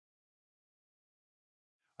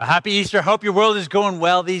A happy Easter. Hope your world is going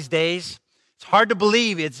well these days. It's hard to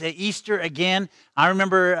believe it's Easter again. I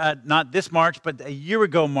remember not this March, but a year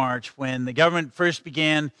ago March when the government first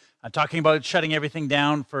began talking about shutting everything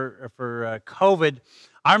down for COVID.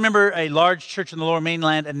 I remember a large church in the Lower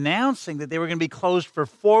Mainland announcing that they were going to be closed for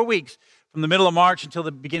 4 weeks from the middle of March until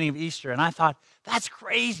the beginning of Easter. And I thought, that's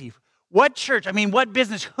crazy. What church, what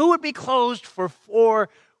business, who would be closed for 4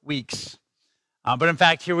 weeks? But in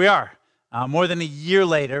fact, here we are. More than a year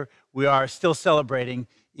later, we are still celebrating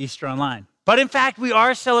Easter online. But in fact, we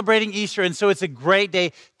are celebrating Easter, and so it's a great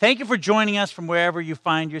day. Thank you for joining us from wherever you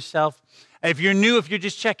find yourself. If you're new, if you're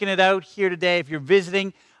just checking it out here today, if you're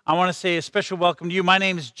visiting, I want to say a special welcome to you. My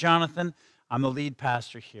name is Jonathan. I'm the lead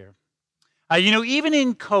pastor here. Even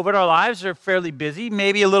in COVID, our lives are fairly busy,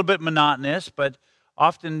 maybe a little bit monotonous, but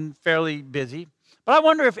often fairly busy. But I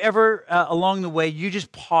wonder if ever along the way you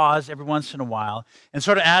just pause every once in a while and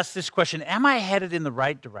sort of ask this question, am I headed in the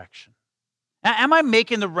right direction? Am I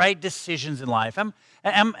making the right decisions in life? Am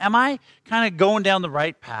I kind of going down the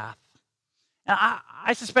right path? And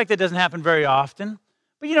I suspect that doesn't happen very often.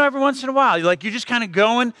 But every once in a while, you're just kind of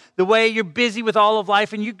going the way, you're busy with all of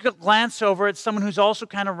life, and you glance over at someone who's also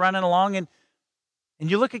kind of running along, and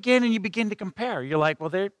you look again and you begin to compare. You're like, well,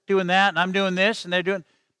 they're doing that, and I'm doing this, and they're doing...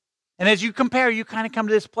 And as you compare, you kind of come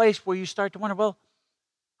to this place where you start to wonder, well,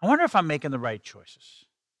 I wonder if I'm making the right choices.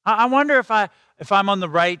 I wonder if I'm on the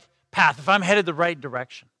right path, if I'm headed the right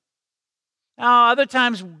direction. Now, other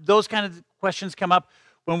times, those kind of questions come up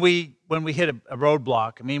when we hit a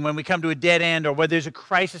roadblock. When we come to a dead end or where there's a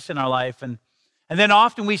crisis in our life. And then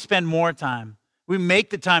often we spend more time. We make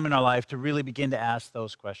the time in our life to really begin to ask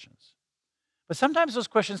those questions. But sometimes those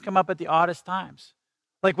questions come up at the oddest times.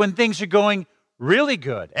 Like when things are going really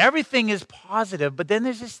good. Everything is positive, but then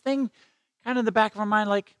there's this thing kind of in the back of our mind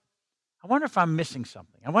like, I wonder if I'm missing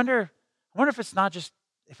something. I wonder if it's not just,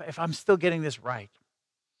 if I'm still getting this right.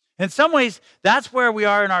 In some ways, that's where we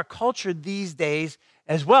are in our culture these days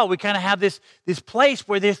as well. We kind of have this place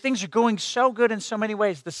where things are going so good in so many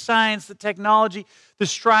ways. The science, the technology, the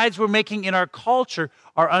strides we're making in our culture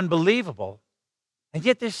are unbelievable. And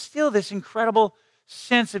yet there's still this incredible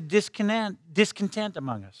sense of discontent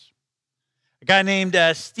among us. A guy named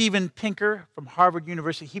Steven Pinker from Harvard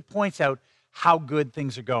University, he points out how good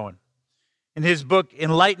things are going. In his book,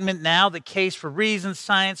 Enlightenment Now, The Case for Reason,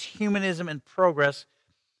 Science, Humanism, and Progress,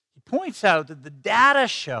 he points out that the data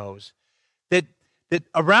shows that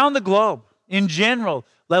around the globe, in general,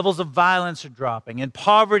 levels of violence are dropping, and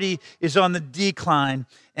poverty is on the decline,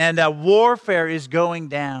 and warfare is going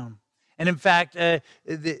down. And in fact,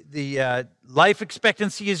 the life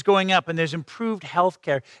expectancy is going up, and there's improved health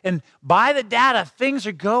care. And by the data, things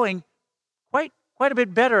are going quite a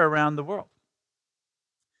bit better around the world.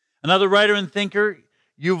 Another writer and thinker,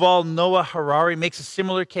 Yuval Noah Harari, makes a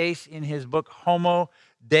similar case in his book, Homo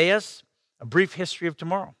Deus, A Brief History of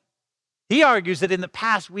Tomorrow. He argues that in the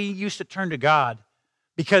past, we used to turn to God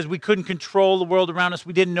because we couldn't control the world around us.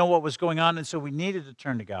 We didn't know what was going on, and so we needed to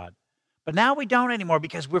turn to God. But now we don't anymore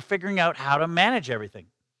because we're figuring out how to manage everything.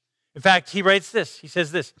 In fact, he writes this. He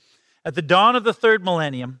says this, at the dawn of the third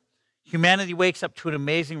millennium, humanity wakes up to an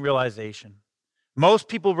amazing realization. Most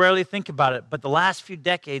people rarely think about it, but the last few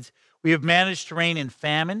decades, we have managed to reign in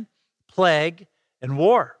famine, plague, and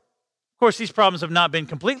war. Of course, these problems have not been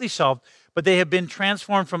completely solved, but they have been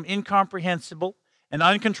transformed from incomprehensible and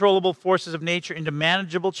uncontrollable forces of nature into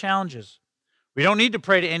manageable challenges. We don't need to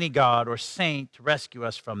pray to any god or saint to rescue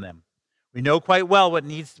us from them. We know quite well what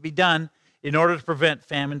needs to be done in order to prevent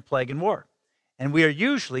famine, plague, and war. And we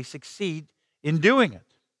usually succeed in doing it.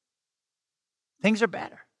 Things are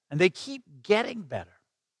better, and they keep getting better,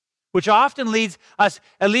 which often leads us,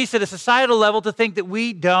 at least at a societal level, to think that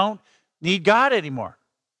we don't need God anymore.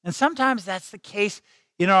 And sometimes that's the case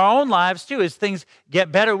in our own lives too. As things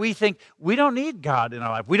get better, we think we don't need God in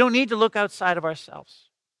our life. We don't need to look outside of ourselves.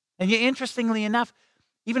 And yet, interestingly enough,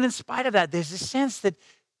 even in spite of that, there's a sense that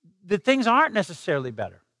things aren't necessarily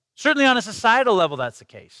better. Certainly on a societal level, that's the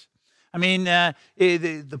case.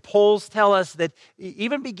 The polls tell us that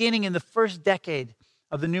even beginning in the first decade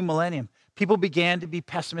of the new millennium, people began to be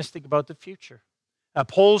pessimistic about the future.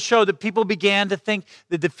 Polls show that people began to think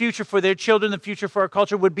that the future for their children, the future for our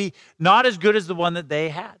culture would be not as good as the one that they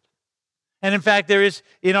had. And in fact, there is,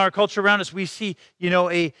 in our culture around us, we see,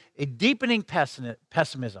 a deepening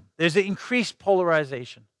pessimism. There's an increased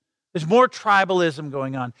polarization. There's more tribalism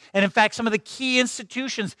going on. And in fact, some of the key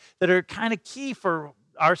institutions that are kind of key for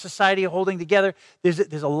our society holding together, there's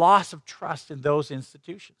a loss of trust in those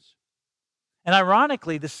institutions. And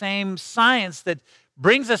ironically, the same science that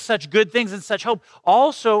brings us such good things and such hope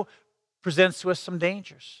also presents to us some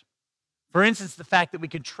dangers. For instance, the fact that we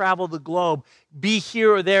can travel the globe, be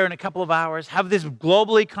here or there in a couple of hours, have this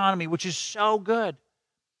global economy, which is so good,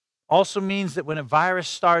 also means that when a virus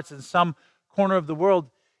starts in some corner of the world,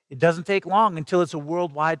 it doesn't take long until it's a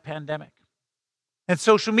worldwide pandemic. And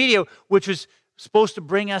social media, which was supposed to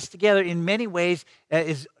bring us together, in many ways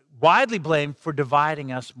is widely blamed for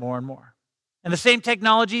dividing us more and more. And the same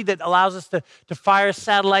technology that allows us to fire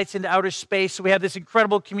satellites into outer space, so we have this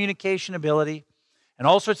incredible communication ability and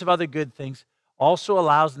all sorts of other good things, also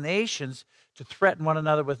allows nations to threaten one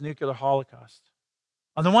another with nuclear holocaust.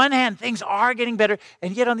 On the one hand, things are getting better,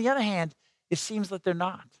 and yet on the other hand, it seems that they're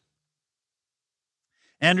not.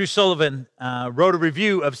 Andrew Sullivan wrote a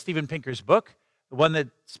review of Steven Pinker's book, the one that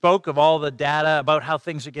spoke of all the data about how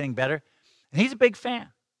things are getting better, and he's a big fan.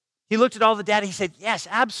 He looked at all the data, he said, yes,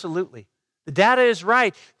 absolutely. The data is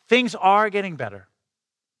right. Things are getting better.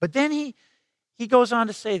 But then he goes on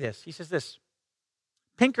to say this. He says this,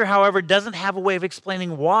 Pinker, however, doesn't have a way of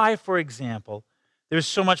explaining why, for example, there's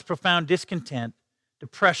so much profound discontent,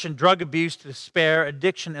 depression, drug abuse, despair,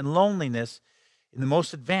 addiction, and loneliness in the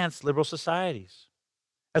most advanced liberal societies.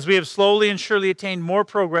 As we have slowly and surely attained more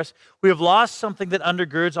progress, we have lost something that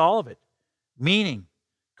undergirds all of it: meaning,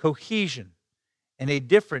 cohesion, and a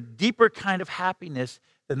different, deeper kind of happiness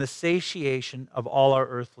than the satiation of all our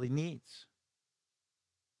earthly needs.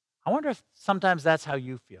 I wonder if sometimes that's how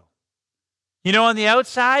you feel. You know, on the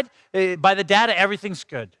outside, by the data, everything's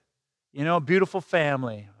good. You know, a beautiful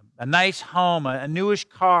family, a nice home, a newish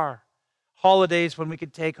car, holidays when we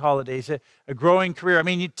could take holidays, a growing career. I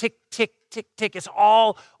mean, you tick, tick, tick, tick. It's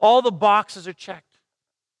all the boxes are checked.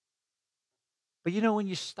 But you know, when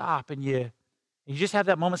you stop and you just have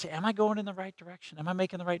that moment, say, am I going in the right direction? Am I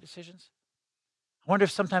making the right decisions? I wonder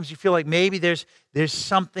if sometimes you feel like maybe there's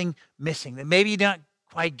something missing, that maybe you're not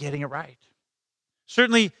quite getting it right.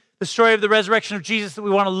 Certainly, the story of the resurrection of Jesus that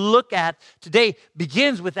we want to look at today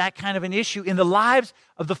begins with that kind of an issue in the lives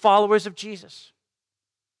of the followers of Jesus.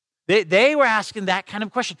 They were asking that kind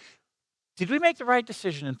of question. Did we make the right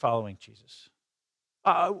decision in following Jesus?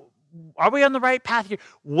 Are we on the right path here?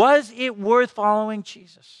 Was it worth following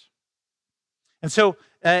Jesus? And so,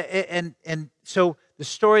 so the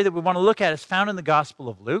story that we want to look at is found in the Gospel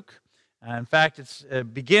of Luke. In fact,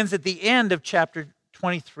 it begins at the end of chapter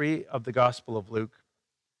 23 of the Gospel of Luke.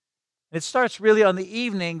 It starts really on the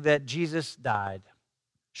evening that Jesus died.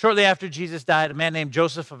 Shortly after Jesus died, a man named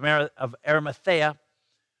Joseph of Arimathea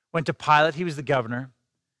went to Pilate. He was the governor.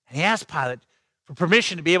 And he asked Pilate for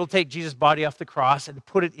permission to be able to take Jesus' body off the cross and to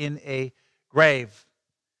put it in a grave.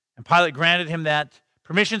 And Pilate granted him that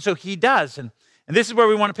permission, so he does. And this is where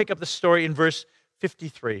we want to pick up the story in verse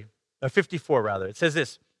 54 rather. It says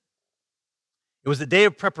this: It was the day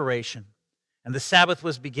of preparation, and the Sabbath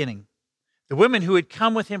was beginning. The women who had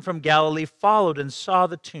come with him from Galilee followed and saw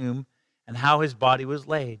the tomb and how his body was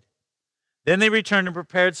laid. Then they returned and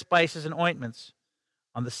prepared spices and ointments.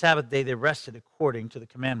 On the Sabbath day they rested according to the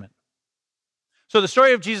commandment. So the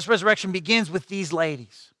story of Jesus' resurrection begins with these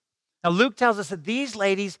ladies. Now Luke tells us that these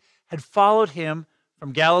ladies had followed him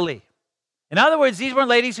from Galilee. In other words, these weren't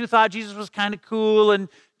ladies who thought Jesus was kind of cool and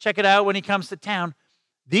check it out when he comes to town.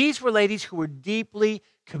 These were ladies who were deeply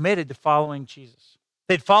committed to following Jesus.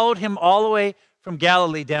 They'd followed him all the way from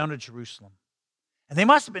Galilee down to Jerusalem. And they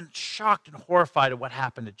must have been shocked and horrified at what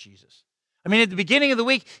happened to Jesus. I mean, at the beginning of the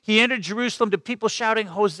week, he entered Jerusalem to people shouting,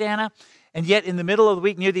 Hosanna. And yet in the middle of the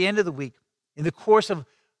week, near the end of the week, in the course of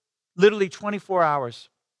literally 24 hours,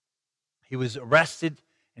 he was arrested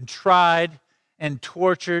and tried and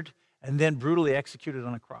tortured and then brutally executed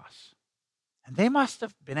on a cross. And they must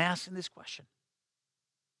have been asking this question: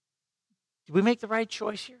 did we make the right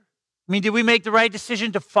choice here? I mean, did we make the right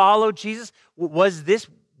decision to follow Jesus? Was this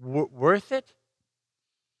worth it?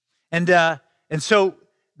 And so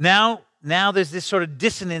now there's this sort of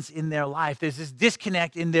dissonance in their life. There's this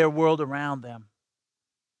disconnect in their world around them.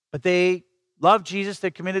 But they love Jesus.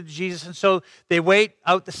 They're committed to Jesus. And so they wait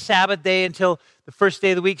out the Sabbath day until the first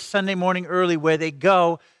day of the week, Sunday morning early, where they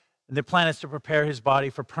go. And their plan is to prepare his body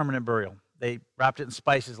for permanent burial. They wrapped it in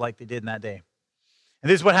spices like they did in that day. And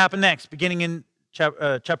this is what happened next. Beginning in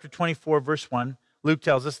chapter 24, verse 1, Luke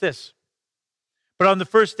tells us this. But on the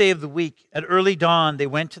first day of the week, at early dawn, they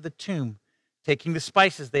went to the tomb, taking the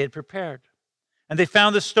spices they had prepared. And they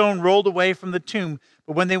found the stone rolled away from the tomb,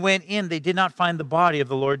 but when they went in, they did not find the body of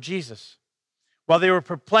the Lord Jesus. While they were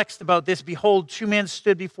perplexed about this, behold, two men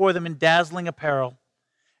stood before them in dazzling apparel.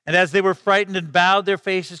 And as they were frightened and bowed their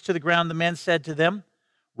faces to the ground, the men said to them,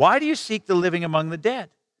 Why do you seek the living among the dead?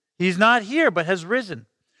 He is not here, but has risen.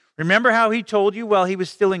 Remember how he told you while he was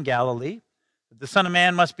still in Galilee, that the Son of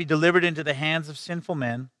Man must be delivered into the hands of sinful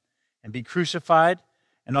men and be crucified,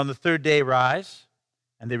 and on the third day rise.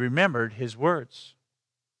 And they remembered his words.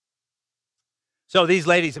 So these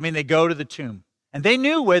ladies, they go to the tomb. And they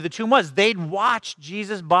knew where the tomb was. They'd watched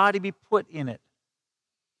Jesus' body be put in it.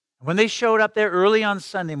 When they showed up there early on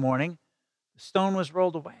Sunday morning, the stone was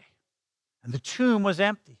rolled away. And the tomb was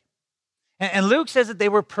empty. And Luke says that they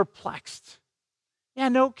were perplexed. Yeah,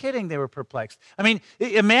 no kidding, they were perplexed.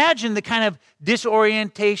 Imagine the kind of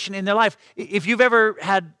disorientation in their life. If you've ever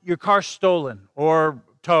had your car stolen or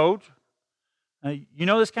towed, you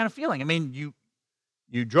know this kind of feeling.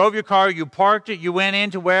 You drove your car, you parked it, you went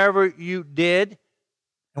into wherever you did,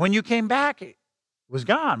 and when you came back, it was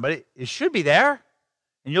gone, but it should be there.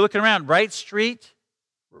 And you're looking around, right street,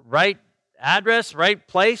 right address, right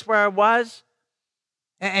place where I was,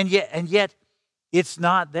 and yet it's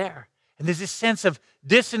not there. And there's this sense of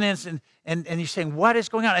dissonance, and you're saying, what is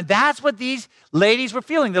going on? And that's what these ladies were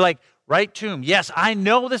feeling. They're like, right tomb. Yes, I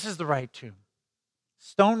know this is the right tomb.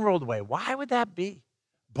 Stone rolled away. Why would that be?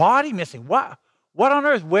 Body missing. What on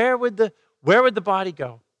earth? Where would the body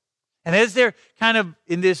go? And as they're kind of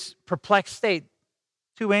in this perplexed state,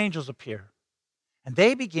 two angels appear. And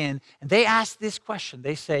they begin, and they ask this question.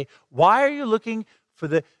 They say, why are you looking for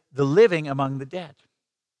the living among the dead?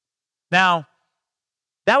 Now,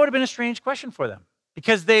 that would have been a strange question for them,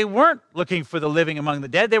 because they weren't looking for the living among the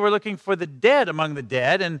dead. They were looking for the dead among the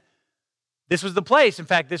dead, and this was the place. In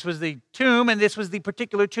fact, this was the tomb, and this was the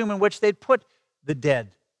particular tomb in which they'd put the dead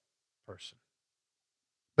person.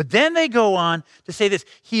 But then they go on to say this,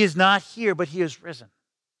 he is not here, but he is risen.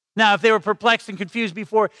 Now, if they were perplexed and confused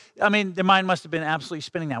before, their mind must have been absolutely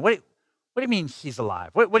spinning now. What do you mean he's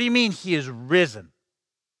alive? What do you mean he is risen?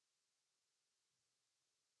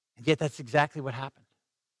 And yet that's exactly what happened.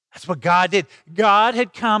 That's what God did. God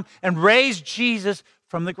had come and raised Jesus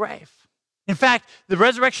from the grave. In fact, the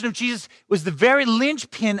resurrection of Jesus was the very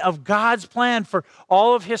linchpin of God's plan for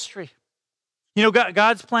all of history.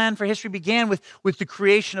 God's plan for history began with the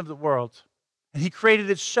creation of the world. And he created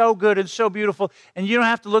it so good and so beautiful. And you don't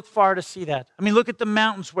have to look far to see that. Look at the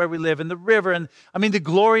mountains where we live and the river and, the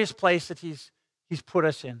glorious place that he's put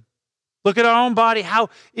us in. Look at our own body, how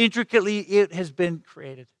intricately it has been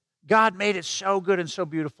created. God made it so good and so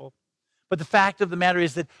beautiful. But the fact of the matter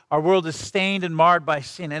is that our world is stained and marred by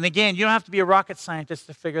sin. And again, you don't have to be a rocket scientist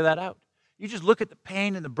to figure that out. You just look at the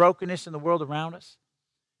pain and the brokenness in the world around us.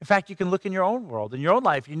 In fact, you can look in your own world, in your own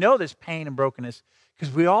life. You know there's pain and brokenness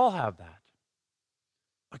because we all have that.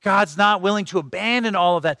 But God's not willing to abandon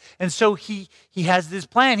all of that. And so he has this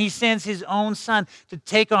plan. He sends his own son to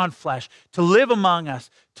take on flesh, to live among us,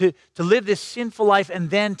 to live this sinful life, and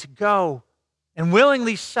then to go and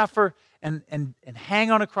willingly suffer and hang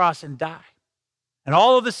on a cross and die. And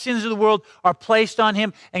all of the sins of the world are placed on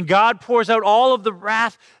him, and God pours out all of the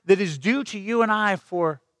wrath that is due to you and I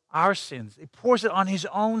for our sins. He pours it on his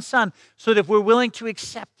own son so that if we're willing to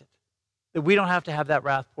accept it, that we don't have to have that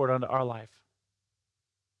wrath poured onto our life.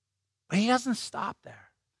 But he doesn't stop there.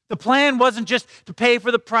 The plan wasn't just to pay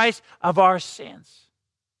for the price of our sins.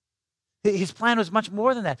 His plan was much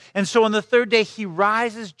more than that. And so on the third day, he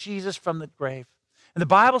rises Jesus from the grave. And the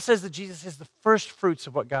Bible says that Jesus is the first fruits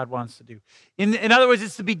of what God wants to do. In other words,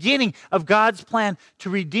 it's the beginning of God's plan to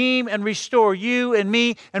redeem and restore you and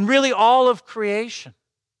me and really all of creation.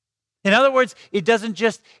 In other words, it doesn't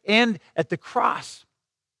just end at the cross.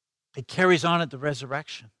 It carries on at the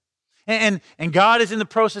resurrection. And God is in the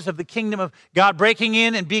process of the kingdom of God breaking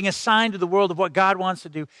in and being a sign to the world of what God wants to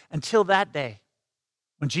do until that day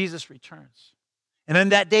when Jesus returns. And on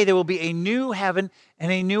that day, there will be a new heaven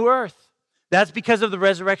and a new earth. That's because of the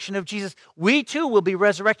resurrection of Jesus. We too will be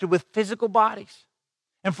resurrected with physical bodies.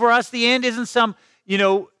 And for us, the end isn't some,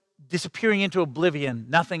 disappearing into oblivion,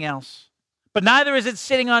 nothing else. But neither is it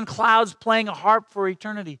sitting on clouds playing a harp for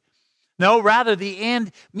eternity. No, rather, the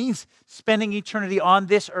end means spending eternity on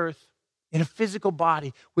this earth in a physical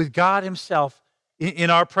body with God himself in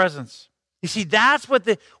our presence. You see, that's what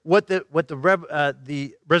the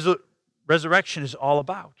resurrection is all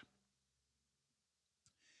about.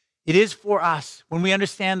 It is for us, when we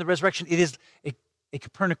understand the resurrection, it is a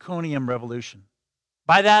Copernicanian revolution.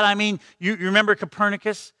 By that I mean, you remember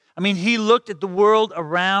Copernicus? He looked at the world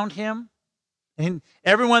around him, and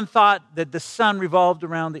everyone thought that the sun revolved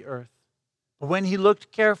around the earth. But when he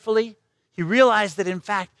looked carefully, he realized that in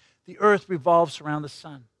fact, the earth revolves around the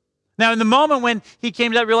sun. Now, in the moment when he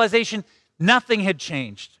came to that realization, nothing had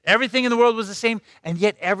changed. Everything in the world was the same, and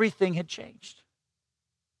yet everything had changed.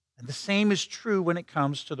 And the same is true when it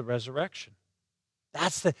comes to the resurrection.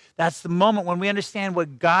 That's the moment when we understand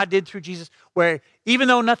what God did through Jesus, where even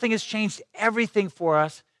though nothing has changed, everything for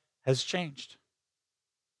us has changed.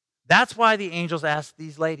 That's why the angels asked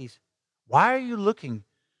these ladies, why are you looking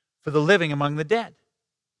for the living among the dead.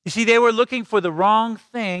 You see, they were looking for the wrong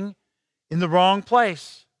thing in the wrong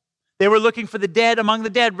place. They were looking for the dead among the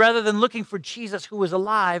dead rather than looking for Jesus who was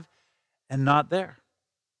alive and not there.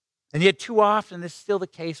 And yet too often this is still the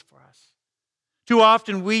case for us. Too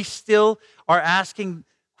often we still are asking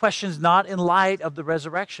questions not in light of the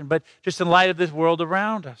resurrection, but just in light of this world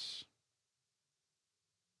around us.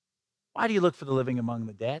 Why do you look for the living among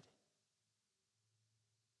the dead?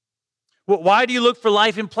 Why do you look for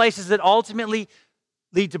life in places that ultimately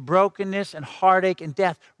lead to brokenness and heartache and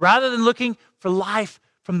death, rather than looking for life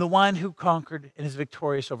from the one who conquered and is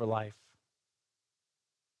victorious over life?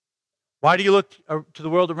 Why do you look to the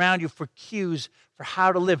world around you for cues for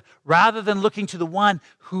how to live, rather than looking to the one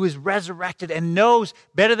who is resurrected and knows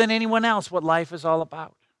better than anyone else what life is all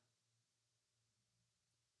about?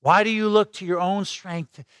 Why do you look to your own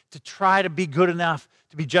strength to try to be good enough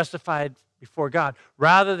to be justified before God,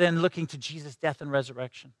 rather than looking to Jesus' death and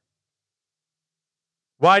resurrection?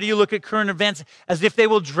 Why do you look at current events as if they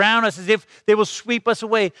will drown us, as if they will sweep us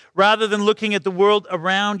away, rather than looking at the world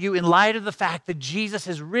around you in light of the fact that Jesus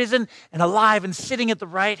is risen and alive and sitting at the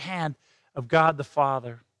right hand of God the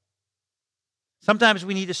Father? Sometimes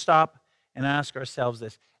we need to stop and ask ourselves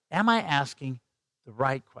this: am I asking the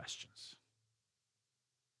right questions?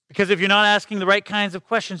 Because if you're not asking the right kinds of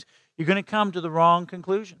questions, you're going to come to the wrong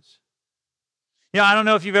conclusions. I don't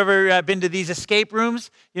know if you've ever been to these escape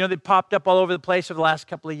rooms. They popped up all over the place over the last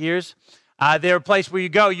couple of years. They're a place where you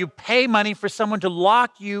go. You pay money for someone to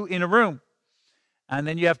lock you in a room. And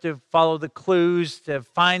then you have to follow the clues to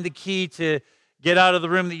find the key to get out of the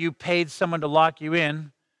room that you paid someone to lock you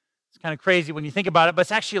in. It's kind of crazy when you think about it, but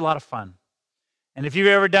it's actually a lot of fun. And if you've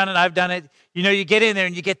ever done it, I've done it, you get in there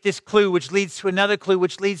and you get this clue, which leads to another clue,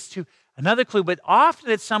 which leads to another clue. But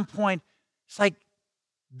often at some point, it's like,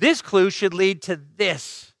 this clue should lead to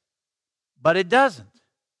this, but it doesn't.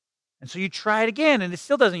 And so you try it again, and it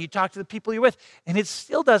still doesn't. You talk to the people you're with, and it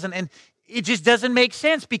still doesn't. And it just doesn't make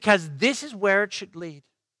sense, because this is where it should lead.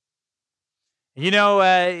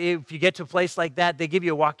 If you get to a place like that, they give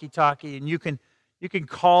you a walkie-talkie, and you can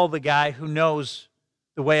call the guy who knows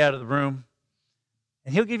the way out of the room,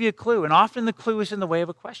 and he'll give you a clue. And often the clue is in the way of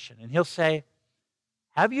a question. And he'll say,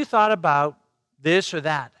 have you thought about this or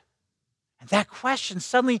that? And that question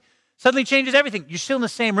suddenly changes everything. You're still in the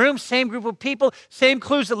same room, same group of people, same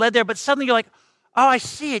clues that led there, but suddenly you're like, oh, I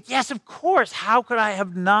see it. Yes, of course. How could I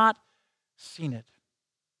have not seen it?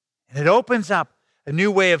 And it opens up a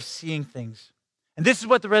new way of seeing things. And this is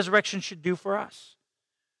what the resurrection should do for us.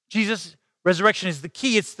 Jesus' resurrection is the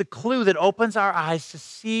key. It's the clue that opens our eyes to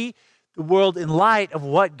see the world in light of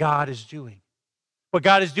what God is doing. What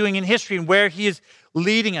God is doing in history and where He is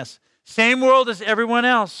leading us. Same world as everyone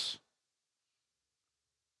else.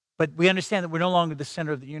 But we understand that we're no longer the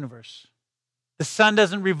center of the universe. The sun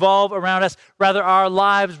doesn't revolve around us. Rather, our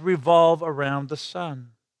lives revolve around the sun.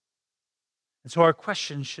 And so our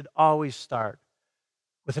questions should always start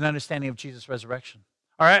with an understanding of Jesus' resurrection.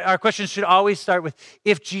 All right, our questions should always start with,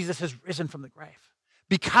 if Jesus has risen from the grave.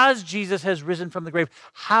 Because Jesus has risen from the grave,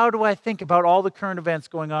 how do I think about all the current events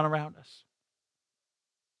going on around us?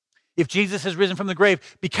 If Jesus has risen from the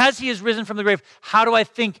grave, because He has risen from the grave, how do I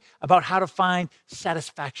think about how to find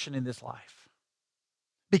satisfaction in this life?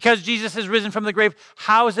 Because Jesus has risen from the grave,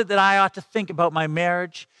 how is it that I ought to think about my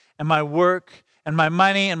marriage and my work and my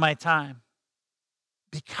money and my time?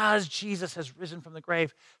 Because Jesus has risen from the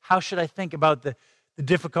grave, how should I think about the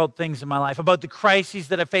difficult things in my life, about the crises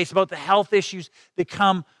that I face, about the health issues that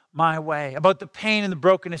come my way, about the pain and the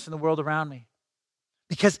brokenness in the world around me?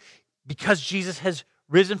 Because Jesus has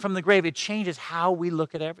risen from the grave, it changes how we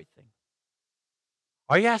look at everything.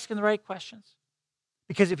 Are you asking the right questions?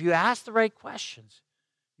 Because if you ask the right questions,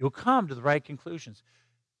 you'll come to the right conclusions.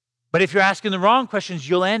 But if you're asking the wrong questions,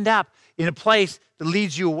 you'll end up in a place that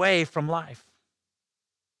leads you away from life.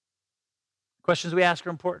 Questions we ask are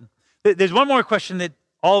important. There's one more question that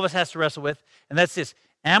all of us has to wrestle with, and that's this: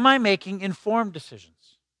 am I making informed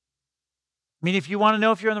decisions? I mean, if you want to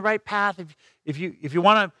know if you're on the right path, if you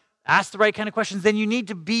want to ask the right kind of questions, then you need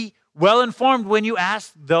to be well informed when you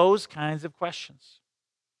ask those kinds of questions.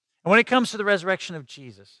 And when it comes to the resurrection of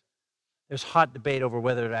Jesus, there's hot debate over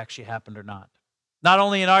whether it actually happened or not. Not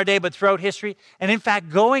only in our day, but throughout history. And in fact,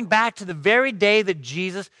 going back to the very day that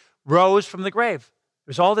Jesus rose from the grave,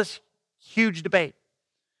 there's all this huge debate.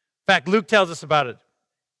 In fact, Luke tells us about it.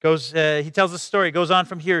 He tells us a story. It goes on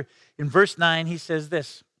from here. In verse 9, he says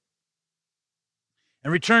this: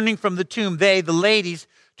 and returning from the tomb, they, the ladies,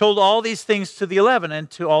 told all these things to the 11 and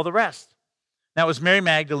to all the rest. That was Mary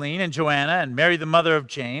Magdalene and Joanna and Mary the mother of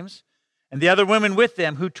James and the other women with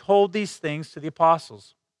them who told these things to the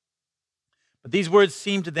apostles. But these words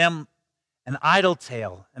seemed to them an idle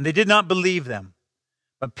tale, and they did not believe them.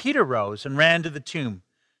 But Peter rose and ran to the tomb.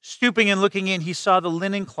 Stooping and looking in, he saw the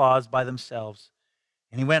linen cloths by themselves,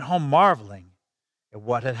 and he went home marveling at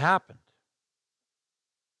what had happened.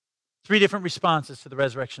 3 different responses to the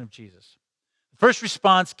resurrection of Jesus. The first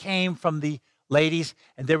response came from the ladies,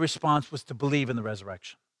 and their response was to believe in the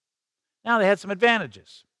resurrection. Now, they had some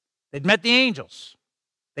advantages. They'd met the angels.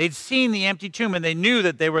 They'd seen the empty tomb, and they knew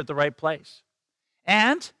that they were at the right place.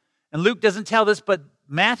 And Luke doesn't tell this, but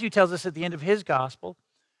Matthew tells us at the end of his gospel,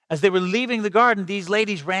 as they were leaving the garden, these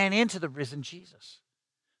ladies ran into the risen Jesus.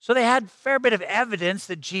 So they had a fair bit of evidence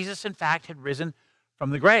that Jesus, in fact, had risen from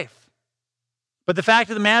the grave. But the fact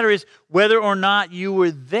of the matter is, whether or not you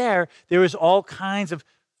were there, there is all kinds of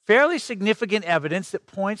fairly significant evidence that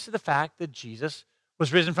points to the fact that Jesus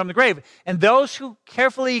was risen from the grave. And those who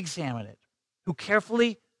carefully examine it, who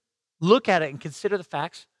carefully look at it and consider the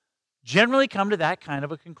facts, generally come to that kind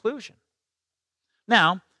of a conclusion.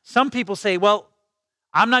 Now, some people say, well,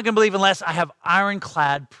 I'm not going to believe unless I have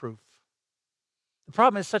ironclad proof. The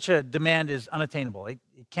problem is such a demand is unattainable. It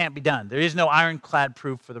can't be done. There is no ironclad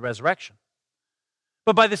proof for the resurrection.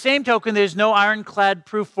 But by the same token, there's no ironclad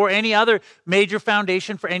proof for any other major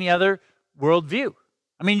foundation, for any other worldview.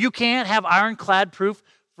 I mean, you can't have ironclad proof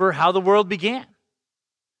for how the world began.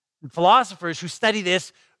 And philosophers who study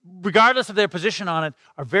this, regardless of their position on it,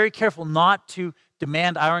 are very careful not to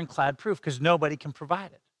demand ironclad proof because nobody can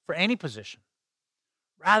provide it for any position.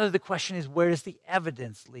 Rather, the question is, where does the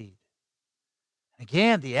evidence lead?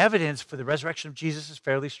 Again, the evidence for the resurrection of Jesus is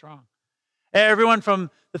fairly strong. Everyone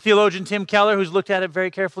from the theologian Tim Keller, who's looked at it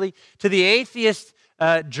very carefully, to the atheist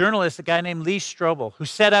journalist, a guy named Lee Strobel, who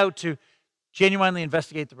set out to genuinely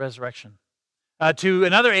investigate the resurrection, to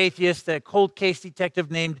another atheist, a cold case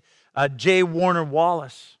detective named J. Warner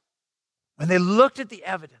Wallace. When they looked at the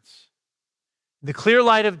evidence, in the clear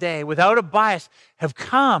light of day, without a bias, have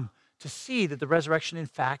come to see that the resurrection, in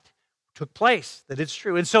fact, took place, that it's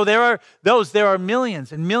true. And so there are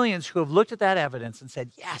millions and millions who have looked at that evidence and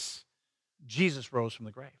said, yes, Jesus rose from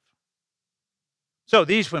the grave. So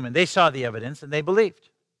these women, they saw the evidence and they believed.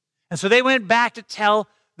 And so they went back to tell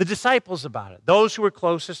the disciples about it, those who were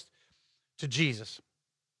closest to Jesus.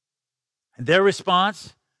 And their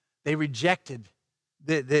response, they rejected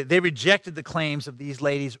the claims of these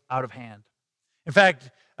ladies out of hand. In fact,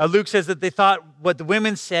 Luke says that they thought what the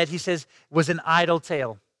women said, he says, was an idle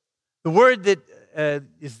tale. The word that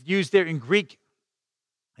is used there in Greek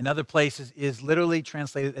in other places is literally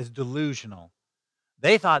translated as delusional.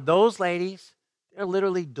 They thought those ladies, they're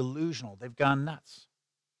literally delusional. They've gone nuts.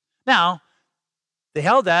 Now, they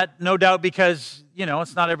held that, no doubt because,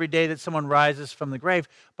 it's not every day that someone rises from the grave,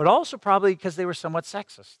 but also probably because they were somewhat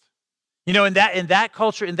sexist. In that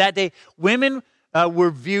culture, in that day, women were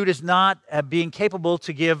viewed as not being capable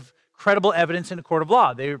to give credible evidence in a court of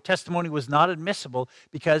law. Their testimony was not admissible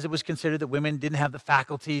because it was considered that women didn't have the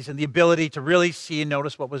faculties and the ability to really see and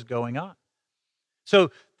notice what was going on. So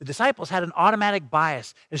the disciples had an automatic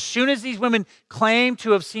bias. As soon as these women claimed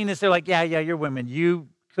to have seen this, they're like, yeah, you're women. You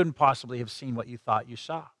couldn't possibly have seen what you thought you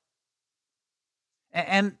saw.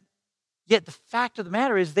 And yet the fact of the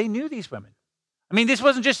matter is they knew these women. I mean, this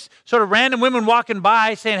wasn't just sort of random women walking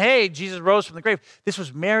by saying, hey, Jesus rose from the grave. This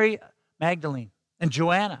was Mary Magdalene and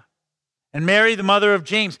Joanna and Mary, the mother of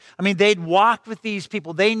James. I mean, they'd walked with these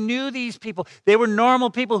people. They knew these people. They were normal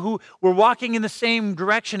people who were walking in the same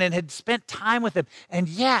direction and had spent time with them. And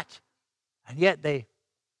yet they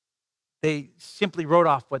simply wrote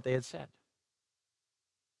off what they had said.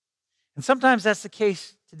 And sometimes that's the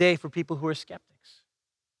case today for people who are skeptics.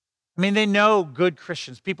 I mean, they know good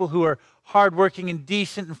Christians, people who are hardworking and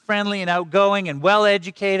decent and friendly and outgoing and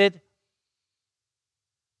well-educated,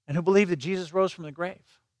 and who believe that Jesus rose from the grave.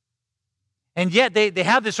 And yet they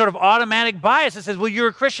have this sort of automatic bias that says, well, you're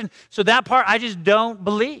a Christian, so that part I just don't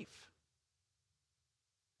believe.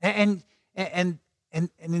 And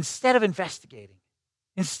instead of investigating,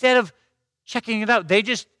 instead of checking it out, they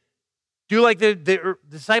just do like the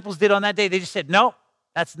disciples did on that day. They just said, no,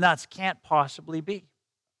 that's nuts, can't possibly be.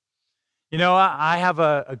 I have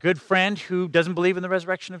a good friend who doesn't believe in the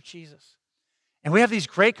resurrection of Jesus. And we have these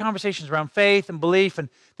great conversations around faith and belief, and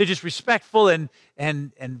they're just respectful and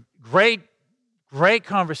great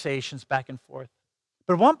conversations back and forth.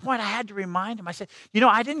 But at one point I had to remind him, I said,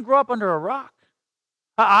 I didn't grow up under a rock.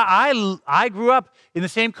 I grew up in the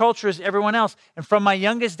same culture as everyone else. And from my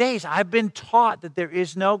youngest days, I've been taught that there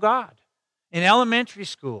is no God. In elementary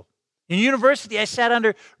school, in university, I sat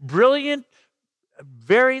under brilliant,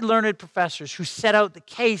 very learned professors who set out the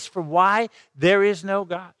case for why there is no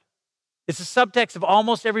God. It's the subtext of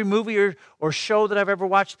almost every movie or show that I've ever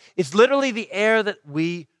watched. It's literally the air that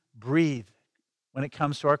we breathe when it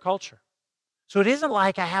comes to our culture. So it isn't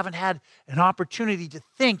like I haven't had an opportunity to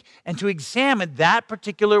think and to examine that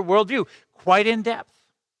particular worldview quite in depth.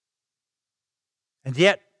 And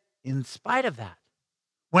yet, in spite of that,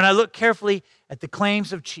 when I look carefully at the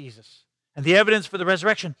claims of Jesus and the evidence for the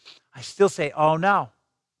resurrection, I still say, oh no,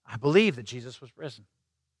 I believe that Jesus was risen.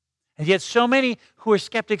 And yet so many who are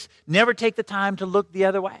skeptics never take the time to look the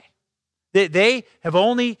other way. They have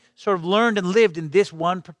only sort of learned and lived in this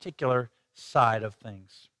one particular side of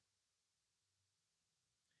things.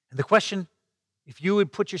 And the question, if you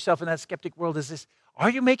would put yourself in that skeptic world, is this: are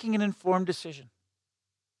you making an informed decision?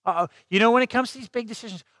 When it comes to these big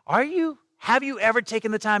decisions, have you ever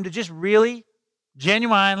taken the time to just really,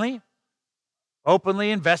 genuinely,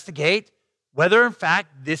 openly investigate whether in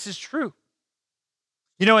fact this is true?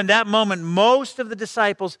 In that moment, most of the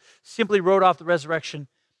disciples simply wrote off the resurrection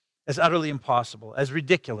as utterly impossible, as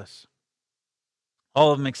ridiculous.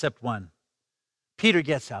 All of them except one. Peter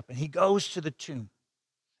gets up and he goes to the tomb.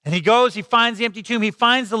 And he finds the empty tomb. He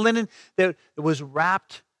finds the linen that was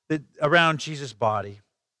wrapped around Jesus' body.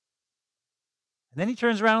 And then he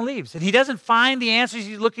turns around and leaves. And he doesn't find the answers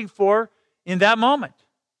he's looking for in that moment.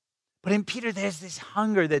 But in Peter, there's this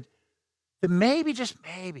hunger that maybe, just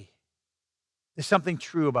maybe, there's something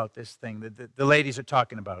true about this thing that the ladies are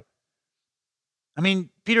talking about. I mean,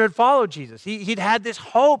 Peter had followed Jesus. He'd had this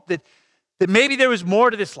hope that maybe there was more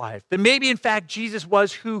to this life. That maybe, in fact, Jesus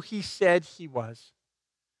was who he said he was.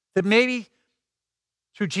 That maybe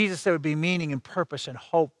through Jesus there would be meaning and purpose and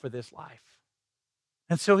hope for this life.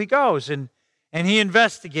 And so he goes and he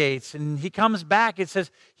investigates and he comes back. It says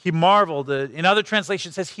he marveled. In other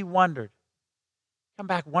translations, it says he wondered. Come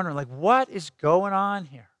back wondering, what is going on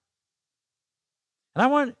here? And I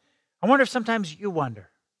wonder if sometimes you wonder.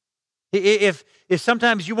 If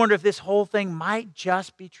sometimes you wonder if this whole thing might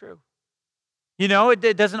just be true.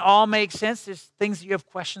 It doesn't all make sense. There's things that you have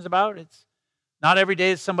questions about. It's not every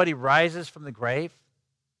day that somebody rises from the grave.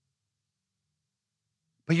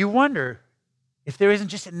 But you wonder if there isn't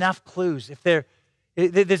just enough clues, if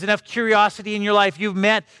there's enough curiosity in your life. You've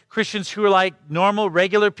met Christians who are like normal,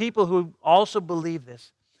 regular people who also believe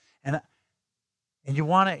this. And you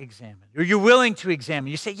want to examine, or you're willing to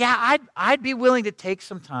examine. You say, yeah, I'd be willing to take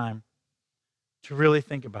some time to really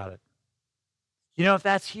think about it. If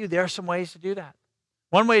that's you, there are some ways to do that.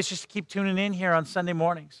 One way is just to keep tuning in here on Sunday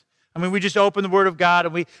mornings. I mean, we just open the Word of God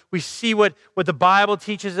and we see what the Bible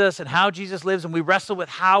teaches us and how Jesus lives, and we wrestle with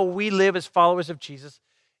how we live as followers of Jesus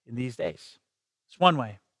in these days. It's one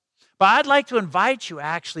way. But I'd like to invite you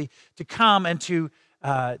actually to come and to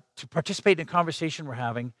participate in a conversation we're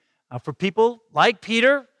having for people like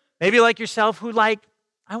Peter, maybe like yourself, who I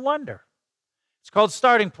wonder. It's called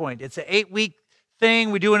Starting Point. It's an 8-week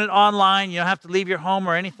thing. We're doing it online. You don't have to leave your home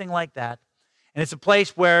or anything like that. And it's a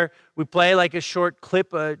place where we play like a short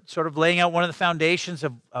clip, sort of laying out one of the foundations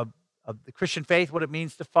of the Christian faith, what it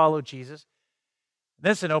means to follow Jesus. And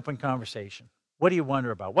then it's an open conversation. What do you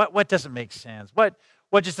wonder about? What doesn't make sense? What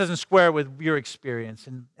just doesn't square with your experience?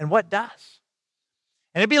 And what does?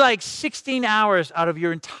 And it'd be like 16 hours out of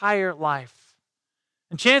your entire life.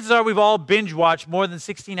 And chances are we've all binge watched more than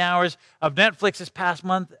 16 hours of Netflix this past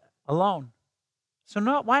month alone. So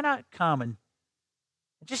why not come and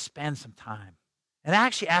just spend some time and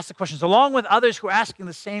actually ask the questions along with others who are asking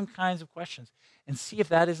the same kinds of questions and see if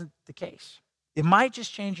that isn't the case. It might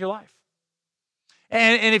just change your life.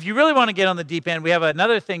 And if you really want to get on the deep end, we have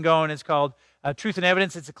another thing going. It's called Truth and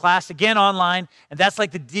Evidence. It's a class, again, online, and that's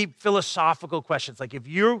like the deep philosophical questions. Like if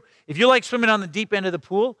you like swimming on the deep end of the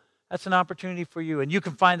pool, that's an opportunity for you. And you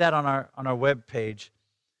can find that on our webpage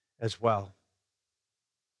as well.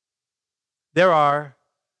 There are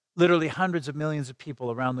literally hundreds of millions of people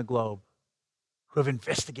around the globe who have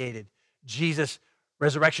investigated Jesus'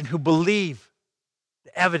 resurrection, who believe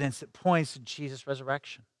the evidence that points to Jesus'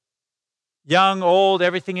 resurrection. Young, old,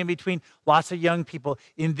 everything in between, lots of young people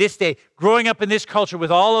in this day, growing up in this culture with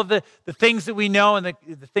all of the things that we know and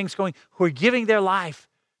the things going, who are giving their life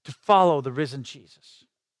to follow the risen Jesus.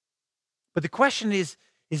 But the question is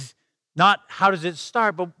not how does it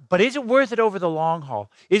start, but is it worth it over the long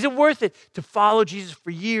haul? Is it worth it to follow Jesus for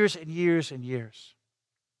years and years and years?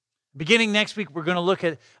 Beginning next week, we're going to look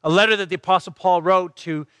at a letter that the Apostle Paul wrote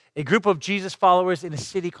to a group of Jesus followers in a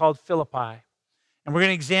city called Philippi. And we're going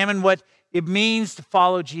to examine what it means to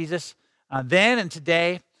follow Jesus then and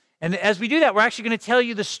today. And as we do that, we're actually going to tell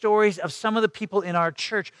you the stories of some of the people in our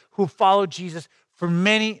church who followed Jesus for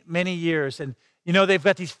many, many years. And they've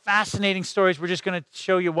got these fascinating stories. We're just going to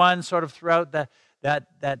show you one sort of throughout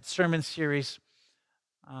that sermon series.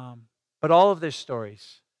 But all of their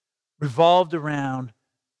stories revolved around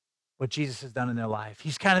what Jesus has done in their life.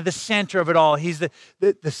 He's kind of the center of it all. He's the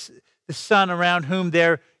sun around whom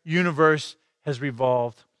their universe has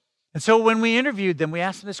revolved. And so when we interviewed them, we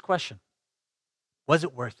asked them this question: was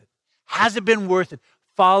it worth it? Has it been worth it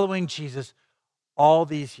following Jesus all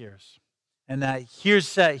these years? And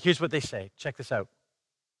here's what they say. Check this out.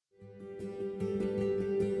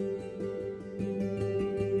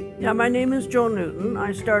 Yeah, my name is Joan Newton.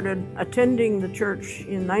 I started attending the church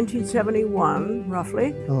in 1971,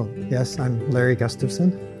 roughly. Oh, yes, I'm Larry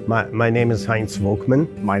Gustafson. My name is Heinz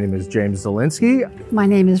Volkman. My name is James Zielinski. My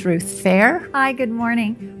name is Ruth Fair. Hi, good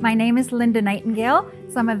morning. My name is Linda Nightingale.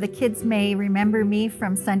 Some of the kids may remember me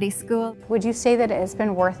from Sunday school. Would you say that it has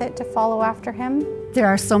been worth it to follow after him? There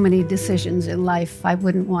are so many decisions in life. I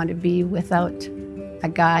wouldn't want to be without a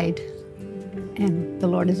guide, and the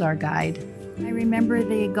Lord is our guide. I remember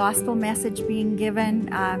the gospel message being given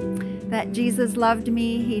that Jesus loved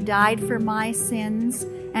me, He died for my sins,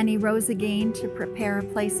 and He rose again to prepare a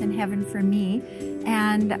place in heaven for me.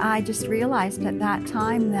 And I just realized at that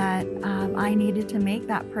time that I needed to make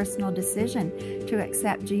that personal decision to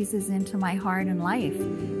accept Jesus into my heart and life.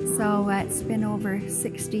 So it's been over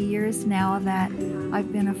 60 years now that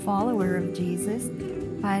I've been a follower of Jesus.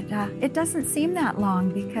 But it doesn't seem that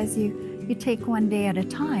long because you take one day at a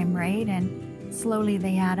time, right? And slowly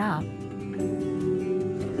they add up.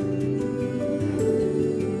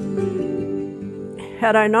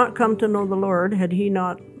 Had I not come to know the Lord, had He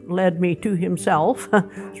not led me to Himself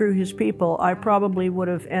through His people, I probably would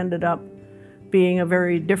have ended up being a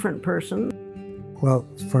very different person. Well,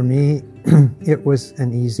 for me, it was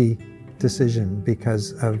an easy decision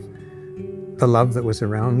because of the love that was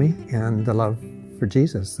around me and the love for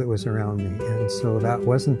Jesus that was around me. And so that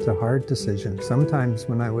wasn't a hard decision. Sometimes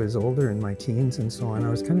when I was older in my teens and so on, I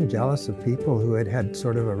was kind of jealous of people who had had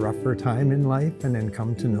sort of a rougher time in life and then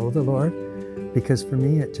come to know the Lord. Because for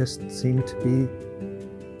me, it just seemed to be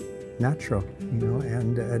natural,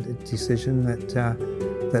 and a decision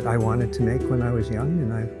that I wanted to make when I was young,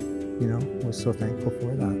 and I, was so thankful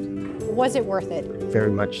for that. Was it worth it?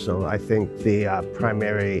 Very much so. I think the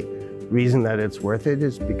primary reason that it's worth it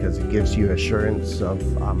is because it gives you assurance of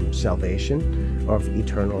salvation, of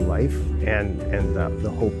eternal life, and the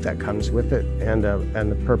hope that comes with it, and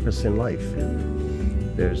the purpose in life.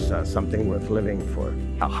 There's something worth living for.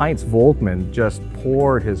 Heinz Volkman just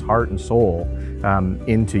poured his heart and soul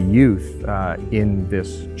into youth in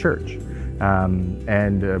this church.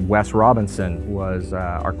 And Wes Robinson was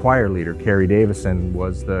our choir leader. Carrie Davison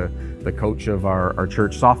was the coach of our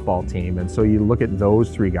church softball team. And so you look at those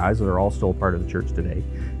three guys that are all still part of the church today,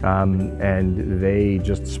 and they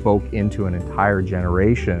just spoke into an entire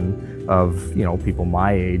generation of people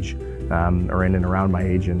my age, or in and around my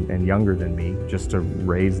age and younger than me, just to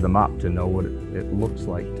raise them up to know what it looks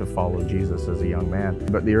like to follow Jesus as a young man.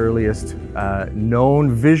 But the earliest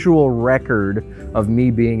known visual record of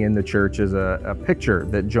me being in the church is a picture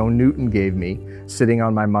that Joan Newton gave me sitting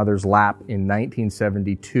on my mother's lap in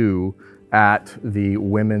 1972 at the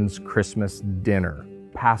women's Christmas dinner.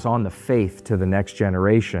 Pass on the faith to the next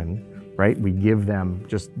generation, right? We give them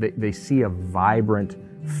they see a vibrant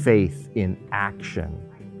faith in action.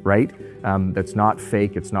 Right? That's not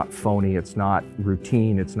fake, it's not phony, it's not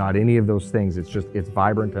routine, it's not any of those things. It's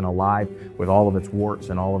vibrant and alive with all of its warts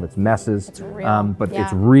and all of its messes. It's real.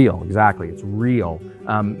 It's real, exactly, it's real.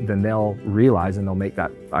 Then they'll realize, and they'll make that,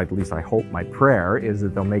 at least I hope my prayer is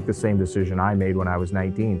that they'll make the same decision I made when I was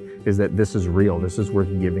 19, is that this is real, this is worth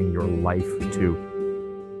giving your life to.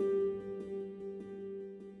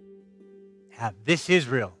 Yeah, this is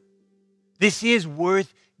real. This is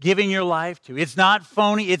worth giving your life to. It's not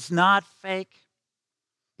phony. It's not fake.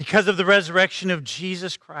 Because of the resurrection of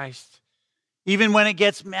Jesus Christ, even when it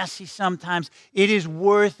gets messy sometimes, it is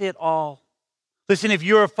worth it all. Listen, if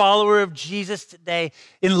you're a follower of Jesus today,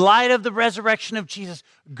 in light of the resurrection of Jesus,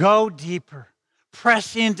 go deeper.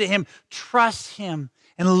 Press into Him. Trust Him.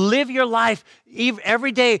 And live your life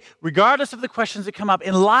every day, regardless of the questions that come up,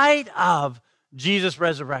 in light of Jesus'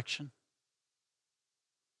 resurrection.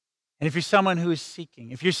 And if you're someone who is seeking,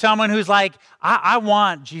 if you're someone who's like, I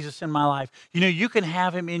want Jesus in my life, you can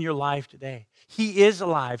have Him in your life today. He is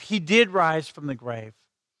alive. He did rise from the grave.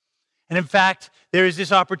 And in fact, there is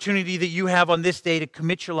this opportunity that you have on this day to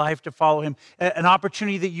commit your life to follow Him, an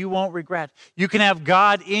opportunity that you won't regret. You can have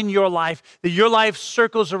God in your life, that your life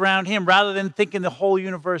circles around Him rather than thinking the whole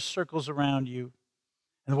universe circles around you.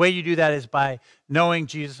 And the way you do that is by knowing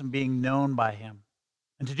Jesus and being known by Him.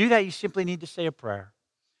 And to do that, you simply need to say a prayer.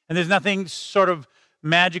 And there's nothing sort of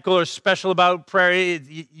magical or special about prayer.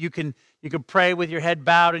 You can You could pray with your head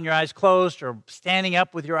bowed and your eyes closed, or standing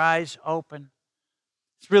up with your eyes open.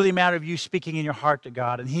 It's really a matter of you speaking in your heart to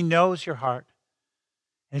God, and He knows your heart.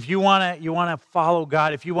 And if you want to follow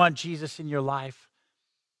God, if you want Jesus in your life,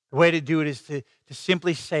 the way to do it is to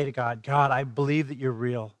simply say to God, God, I believe that you're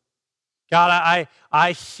real. God,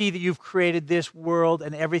 I see that you've created this world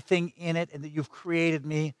and everything in it, and that you've created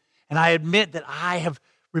me. And I admit that I have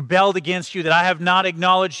rebelled against you, that I have not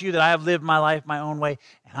acknowledged you, that I have lived my life my own way,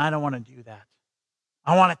 and I don't want to do that.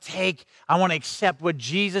 I want to accept what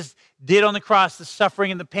Jesus did on the cross, the suffering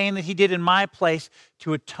and the pain that He did in my place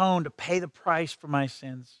to atone, to pay the price for my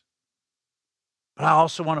sins. But I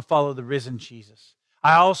also want to follow the risen Jesus.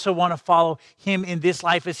 I also want to follow Him in this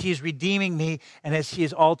life as He is redeeming me and as He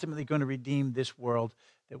is ultimately going to redeem this world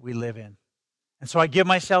that we live in. And so I give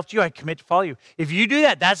myself to you. I commit to follow you. If you do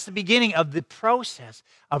that, that's the beginning of the process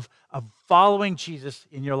of following Jesus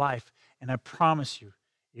in your life. And I promise you,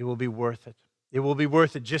 it will be worth it. It will be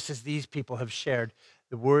worth it, just as these people have shared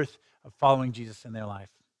the worth of following Jesus in their life.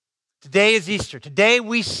 Today is Easter. Today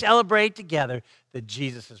we celebrate together that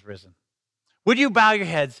Jesus has risen. Would you bow your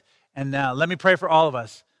heads and let me pray for all of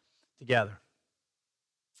us together.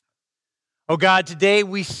 Oh God, today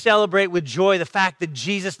we celebrate with joy the fact that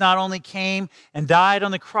Jesus not only came and died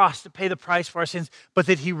on the cross to pay the price for our sins, but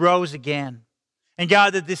that He rose again. And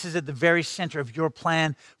God, that this is at the very center of your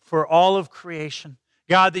plan for all of creation.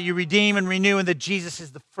 God, that you redeem and renew, and that Jesus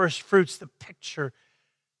is the first fruits, the picture,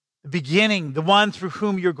 the beginning, the one through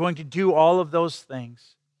whom you're going to do all of those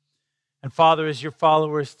things. And Father, as your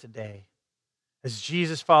followers today, as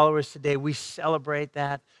Jesus followers today, we celebrate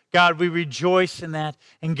that. God, we rejoice in that.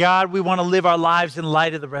 And God, we want to live our lives in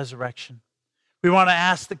light of the resurrection. We want to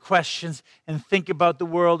ask the questions and think about the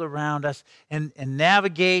world around us and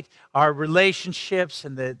navigate our relationships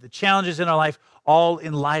and the challenges in our life all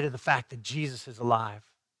in light of the fact that Jesus is alive,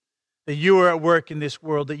 that you are at work in this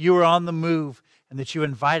world, that you are on the move, and that you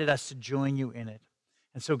invited us to join you in it.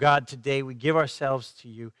 And so, God, today we give ourselves to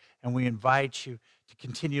you, and we invite you to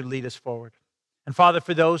continue to lead us forward. And Father,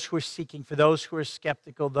 for those who are seeking, for those who are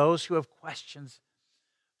skeptical, those who have questions,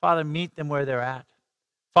 Father, meet them where they're at.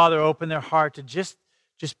 Father, open their heart to just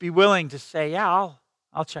be willing to say, yeah,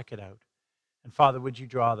 I'll check it out. And Father, would you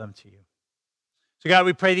draw them to you? So God,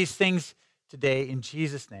 we pray these things today in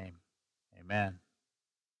Jesus' name. Amen.